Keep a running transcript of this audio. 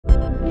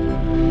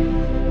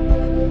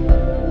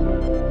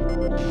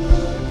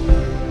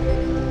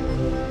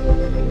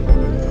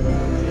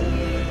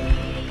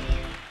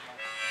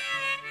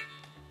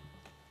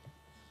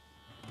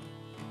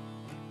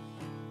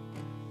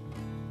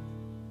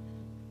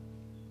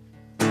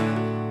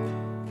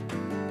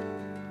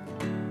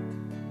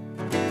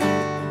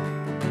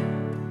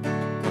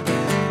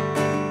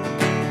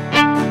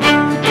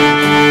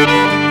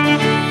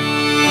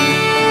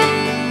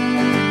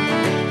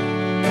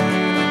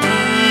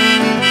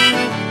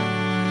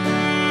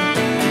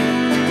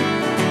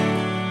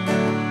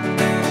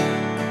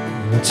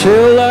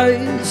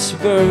taillights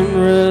burned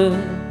red.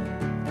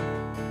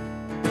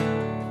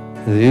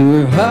 They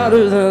were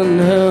hotter than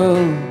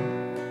hell.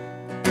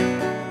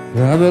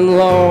 I've been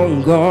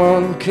long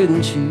gone,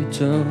 couldn't you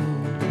tell?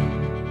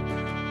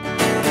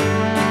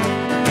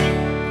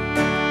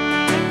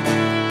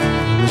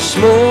 The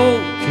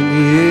smoke in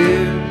the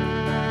air,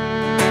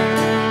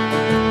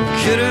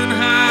 couldn't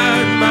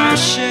hide my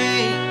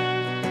shame.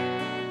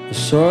 I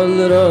saw it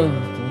lit up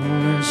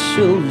on that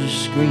silver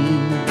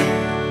screen.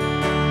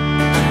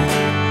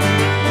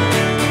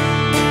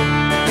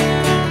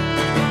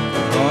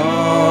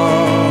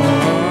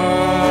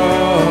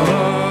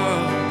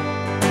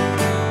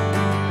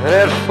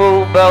 That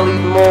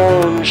full-bellied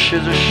moon,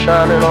 she's a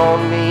shining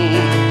on me.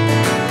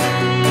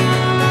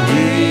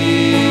 Yeah.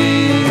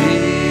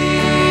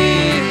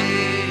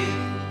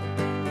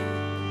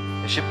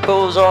 She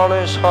pulls on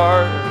his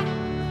heart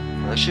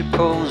like she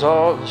pulls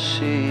on the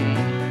sea.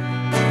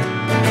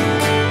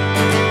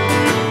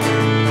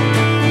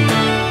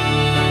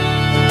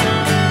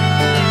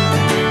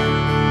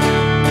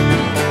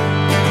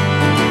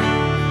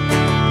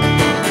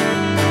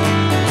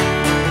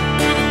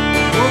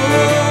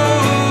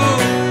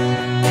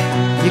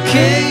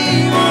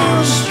 Came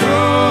on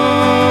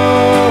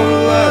strong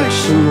like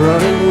some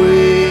running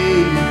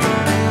wave.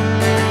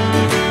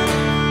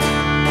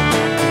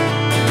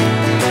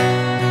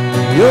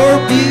 Your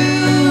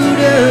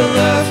beauty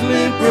left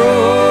me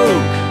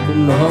broke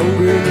and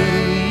hungry.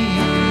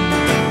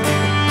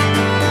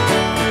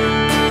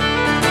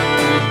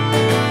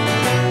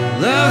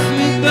 Left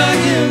me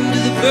begging to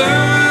the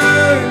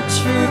birds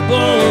for a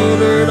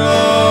boner and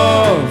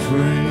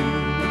offering.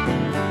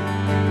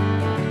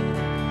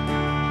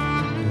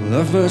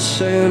 Left me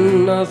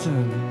saying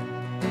nothing,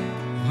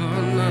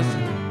 oh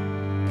nothing,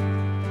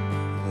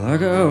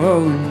 like I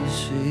always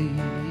say.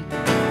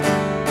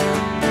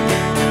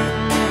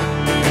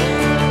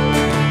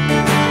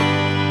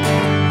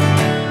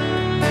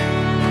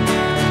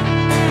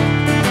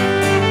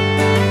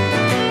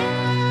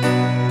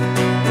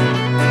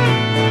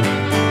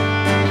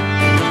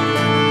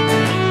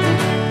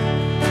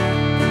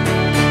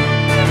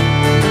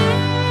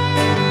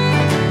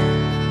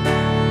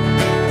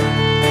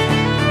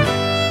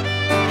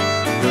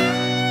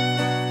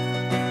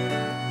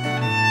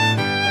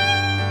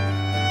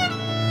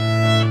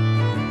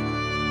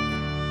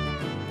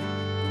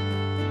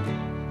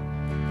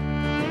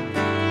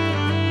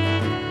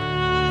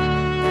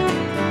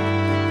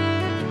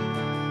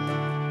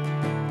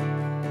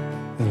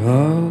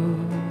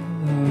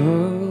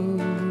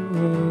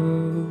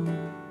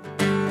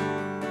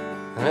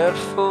 And that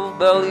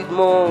full-bellied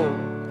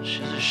moon,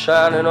 she's a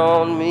shining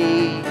on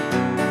me.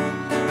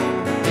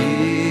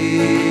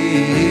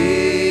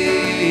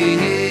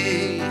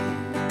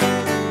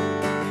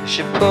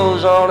 She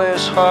pulls on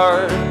his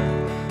heart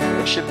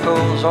like she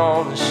pulls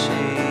on the sea.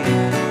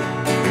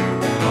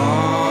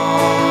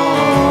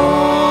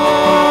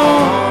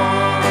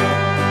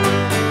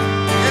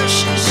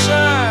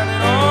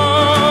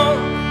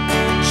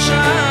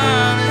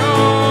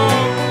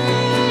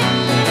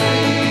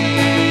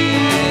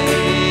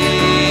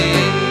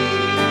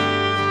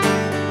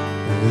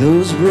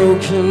 Those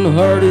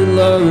broken-hearted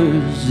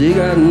lovers, they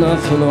got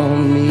nothing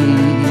on me.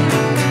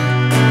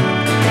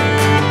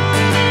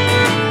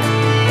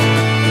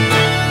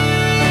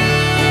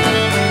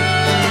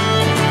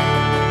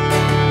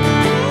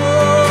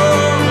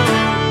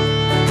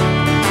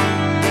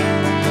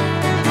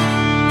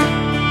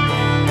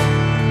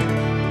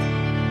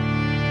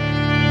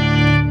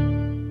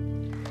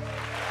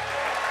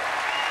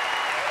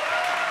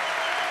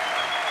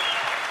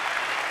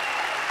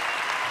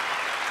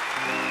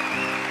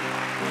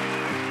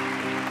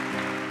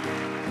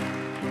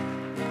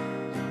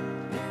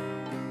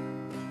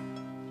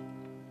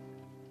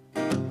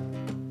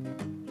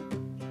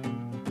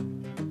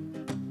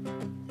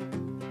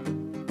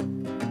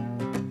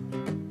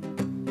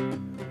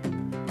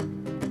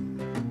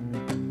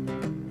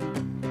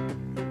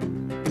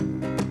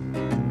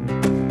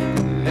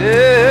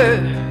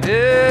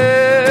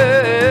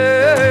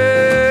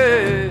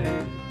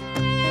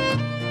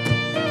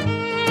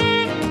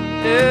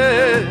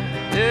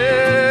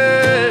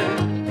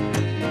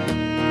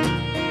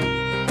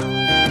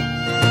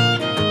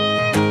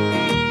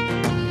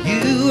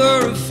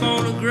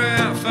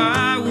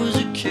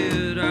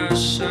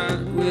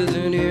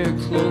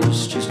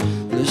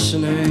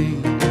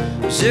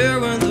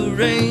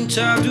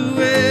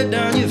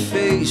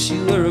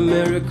 You were a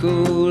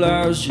miracle,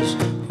 I was just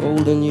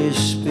holding your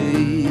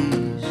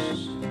space.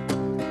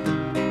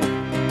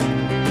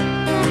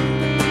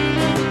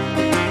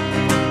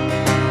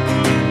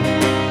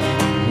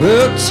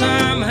 Well,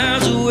 time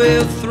has a way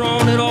of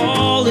throwing it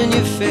all in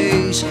your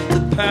face.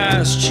 The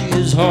past, she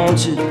is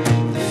haunted,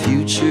 the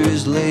future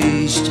is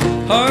laced.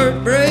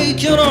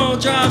 Heartbreaking, all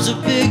drives a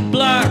big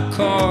black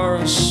car.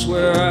 I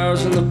swear I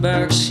was in the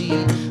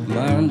backseat,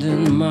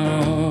 minding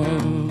my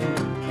own.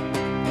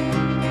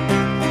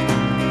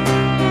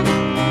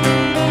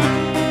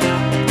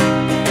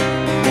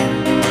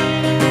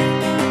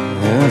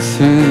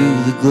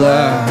 Through the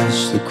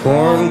glass, the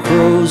corn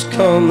crows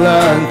come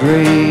like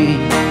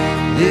rain.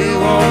 They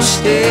won't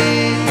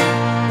stay,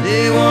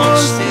 they won't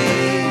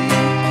stay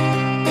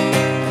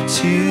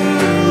too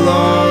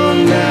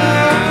long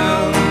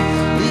now.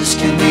 This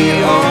could be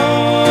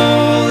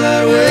all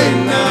that way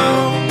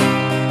now,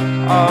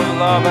 of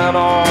love and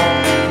all.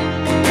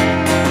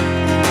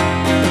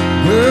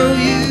 Well,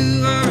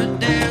 you are a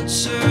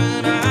dancer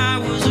and I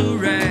was a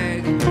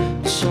rag.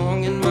 A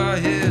song in my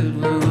head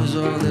was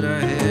all that I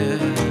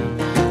had.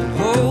 And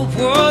hope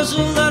was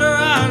a letter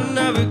I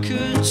never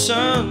could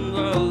send.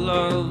 But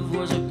love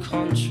was a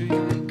country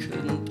we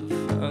couldn't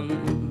defend.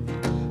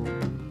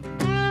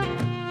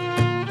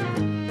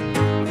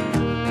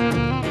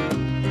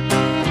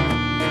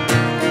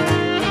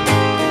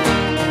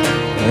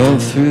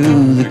 And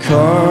through the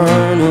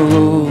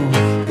carnival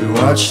we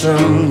watched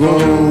them go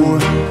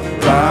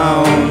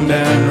round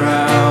and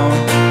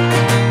round.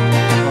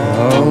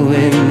 All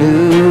we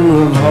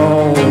knew of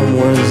home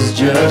was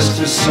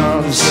just a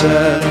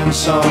sunset and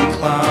some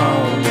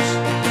clouds.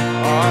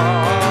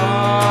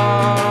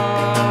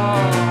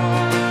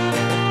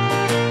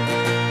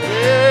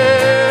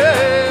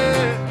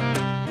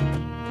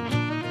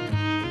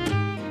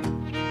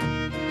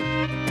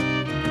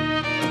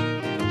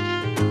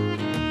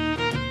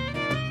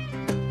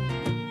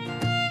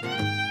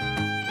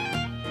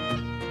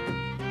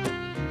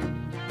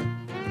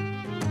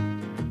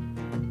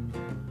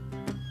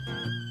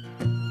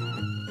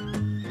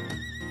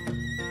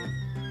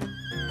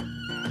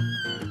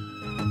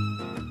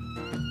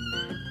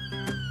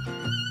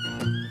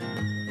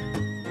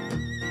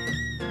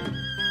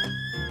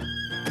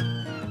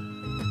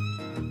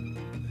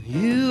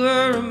 You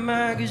were a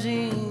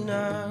magazine,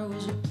 I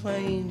was a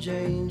plain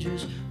Jane,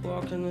 just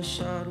walking the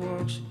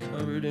sidewalks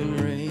covered in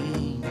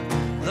rain.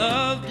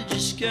 Love to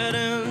just get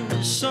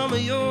into some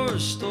of your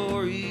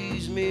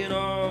stories, me and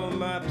all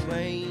my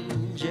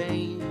plain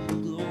Jane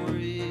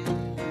glory.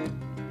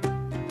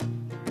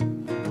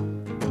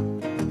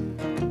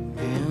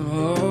 Me and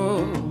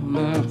all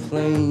my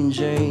plain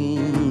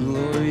Jane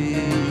glory.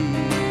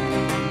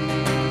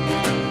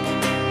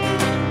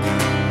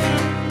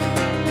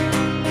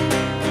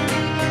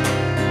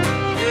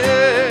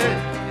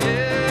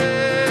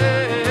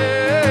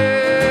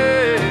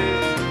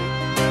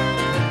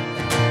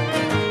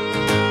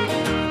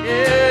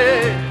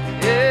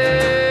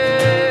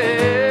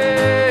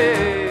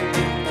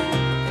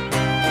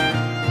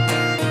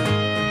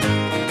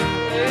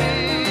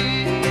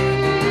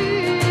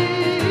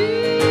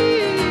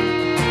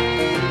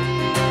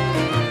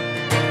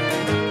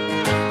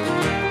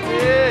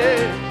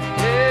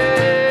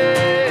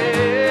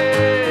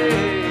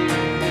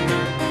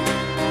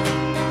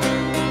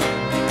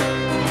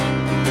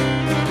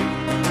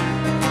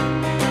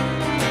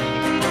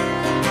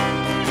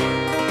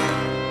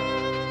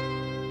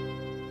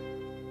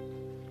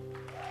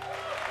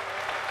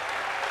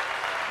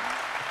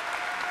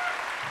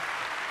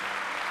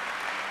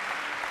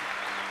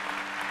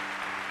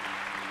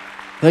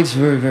 Thanks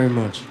very, very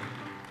much.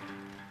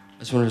 I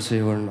just wanted to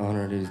say what an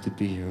honor it is to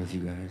be here with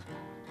you guys.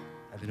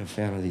 I've been a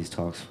fan of these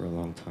talks for a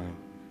long time,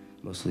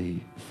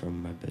 mostly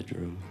from my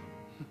bedroom.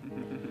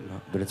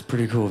 But it's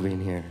pretty cool being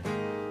here.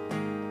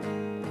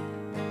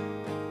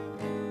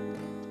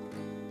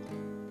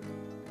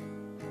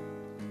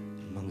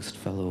 Amongst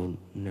fellow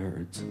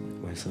nerds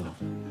like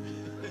myself.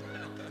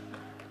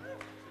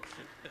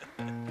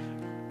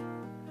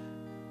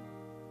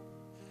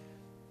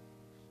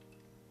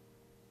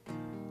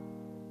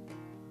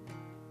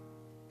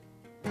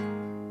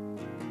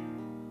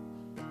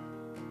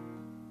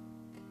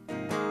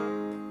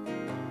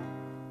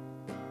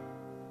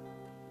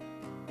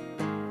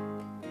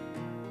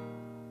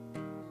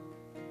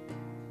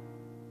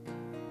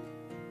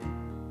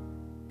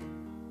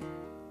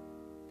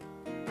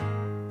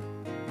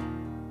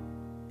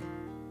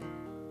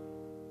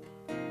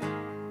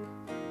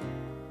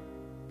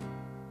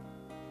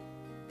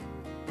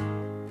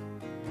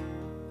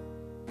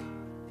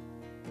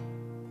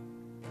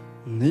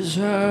 In this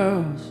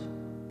house,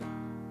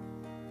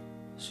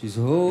 she's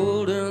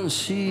holding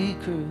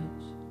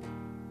secrets,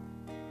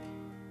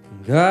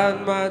 and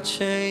God might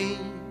change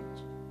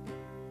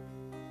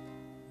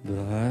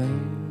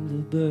behind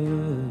the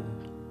bed.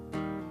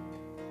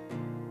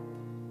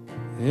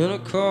 In a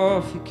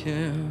coffee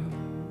can,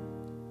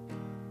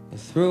 I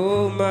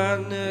throw my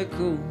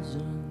nickels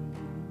in,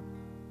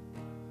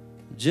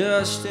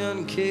 just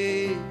in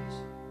case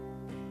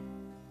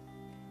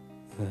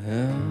I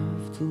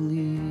have to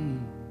leave.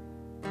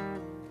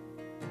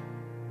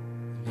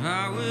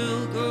 I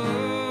will go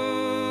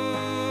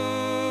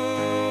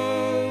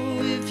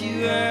if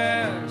you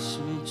ask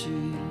me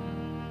to.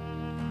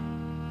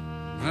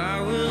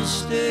 I will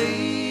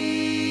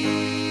stay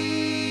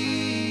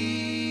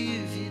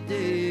if you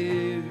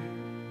dare.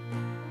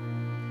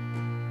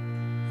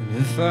 And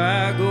if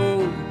I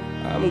go,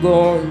 I'm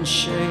going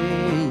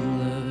shameless.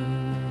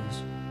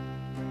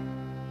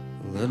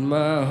 Let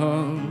my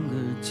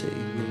hunger take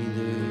me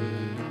there.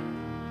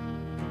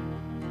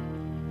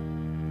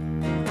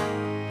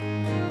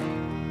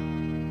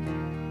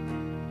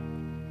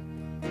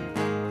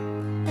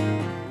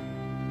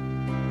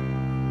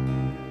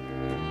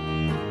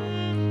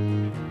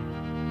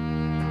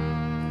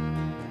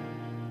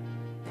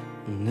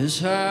 this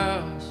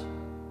house.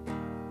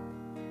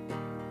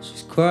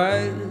 She's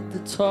quite the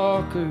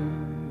talker.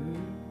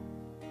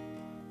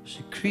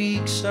 She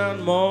creaks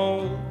and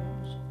moans.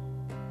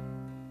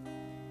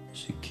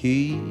 She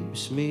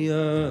keeps me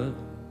up.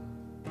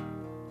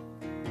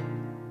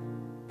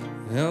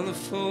 And the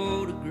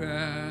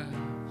photographs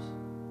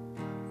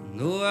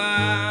know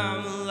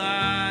I'm a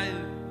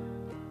liar.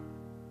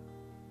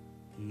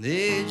 And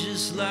they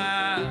just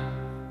lie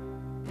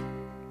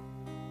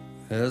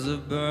as I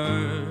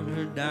burn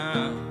her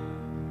down.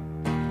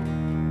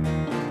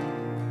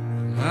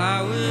 And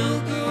I will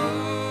go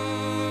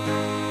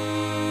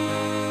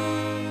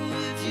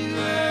if you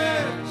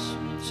ask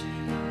me to.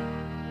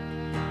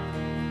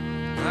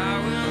 I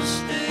will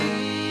stay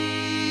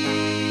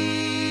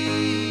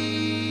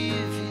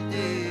if you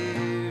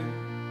dare.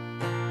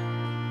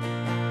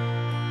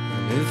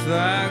 And if I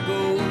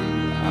go,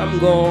 I'm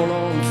going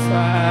on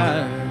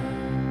fire.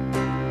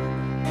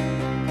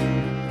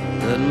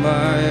 Let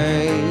my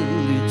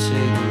anger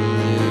take me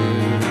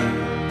there.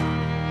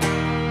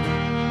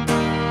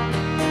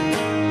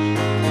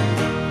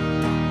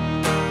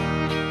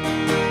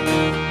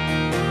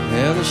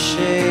 And the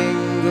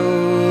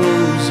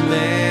shingles,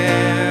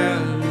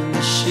 man,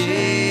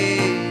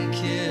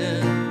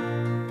 shaking.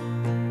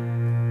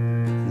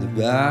 The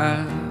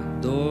back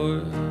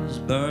door's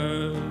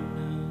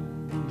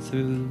burning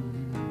through.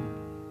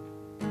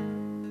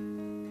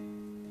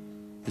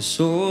 This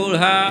old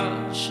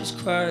house is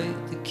quite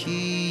the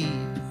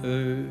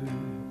keeper,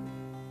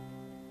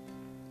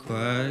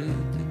 quite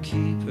the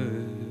keeper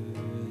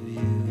of you.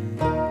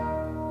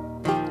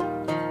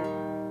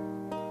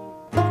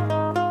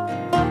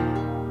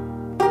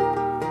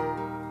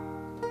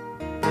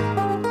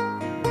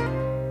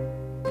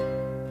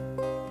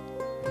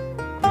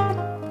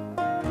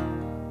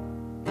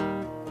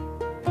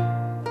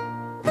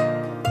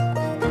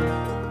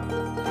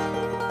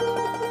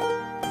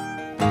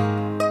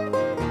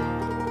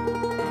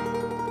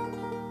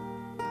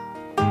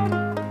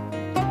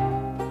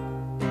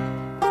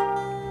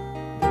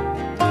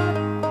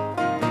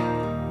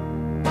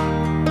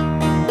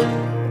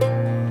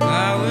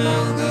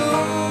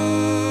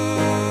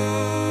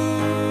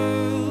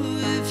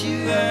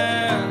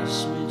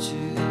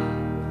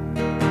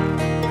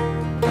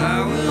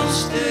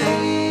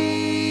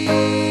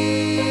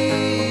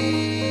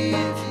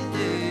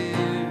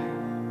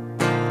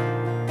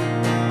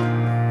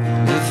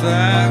 If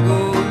I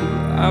go,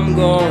 I'm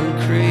going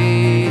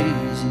crazy.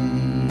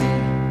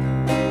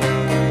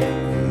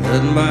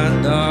 Let my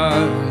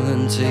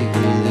darling take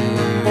me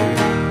there.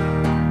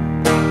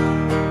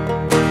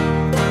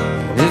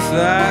 If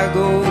I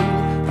go,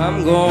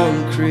 I'm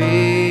going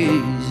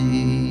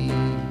crazy.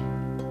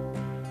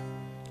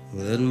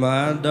 Let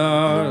my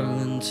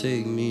darling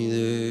take me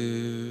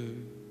there.